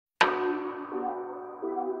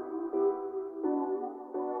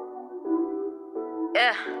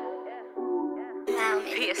Yeah.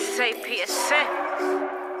 PSA.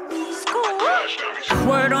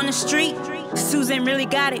 Word on the street, Suzi ain't really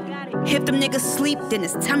got it. If them niggas sleep, then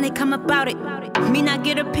it's time they come about it. Me not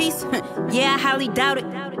get a piece? Yeah, I highly doubt it.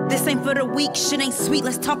 This ain't for the weak, shit ain't sweet,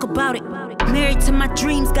 let's talk about it. Married to my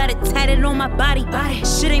dreams, got it tatted on my body.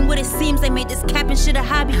 Shit ain't what it seems, they made this capping shit a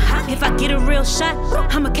hobby. If I get a real shot,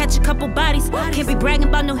 I'ma catch a couple bodies. Can't be bragging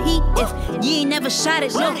about no heat if you ain't never shot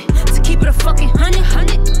it. Look, to keep it a fucking hundred,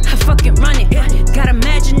 I fucking run it. Got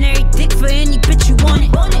imaginary dick for any bitch you want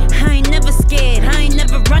it. I ain't never scared, I ain't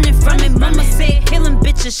never running from it. Mama said killing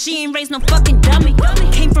bitches, she ain't raised no fucking dummy.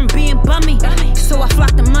 Came from being bummy, so I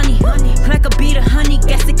flock the money. Like a beat of honey,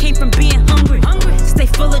 guess it came from being hungry. Stay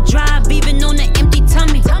full of drive, even on an empty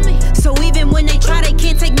tummy. So even when they try, they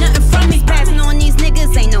can't take nothing from me. Passing on these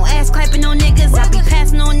niggas, ain't no ass clapping on niggas. I be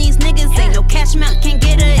passing on these niggas, ain't no cash amount, can't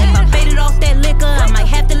get her. If I faded off that liquor, I might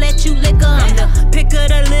have to let you lick her. I'm the pick of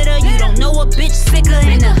the litter, you don't know a bitch sicker.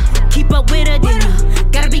 And keep up with her, then you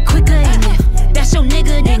gotta be quicker. And if that's your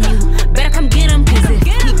nigga, then you better come get him. Cause if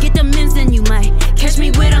he get the men's, then you might catch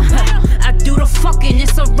me with him. I do the fucking,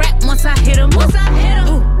 it's a rap once I hit him.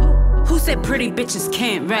 Who said pretty bitches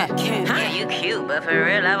can't rap? Yeah, you cute, but for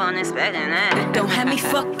real, I wasn't expecting that. Don't have me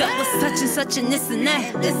fucked up with such and such and this and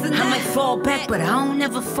that. I might fall back, but I don't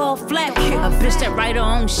ever fall flat. A bitch that write her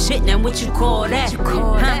own shit, now what you call that?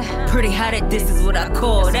 Pretty hot at this is what I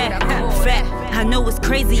call that. Fat, I know it's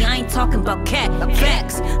crazy, I ain't talking about cat.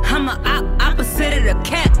 Facts, I'm a opposite of the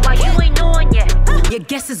cat. Why you ain't knowing yet? Your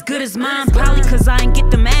guess as good as mine, probably cause I ain't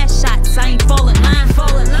get them ass shots. I ain't falling line.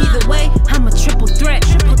 Either way, I'm a triple threat.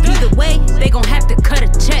 Either way, they gon' have to cut a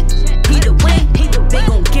check. Either way, they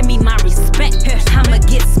gon' give me my respect. I'ma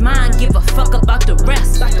get mine, give a fuck about the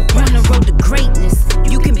rest. Run the road to greatness,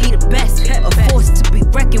 you can be the best. A force to be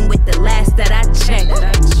reckoned with, the last that I checked.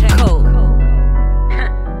 Cold.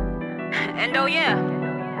 And oh yeah,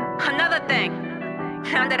 another thing.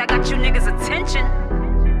 Now that I got you niggas' attention,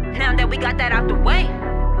 now that we got that out the way,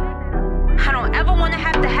 I don't ever wanna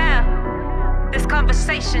have to have this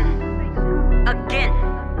conversation again.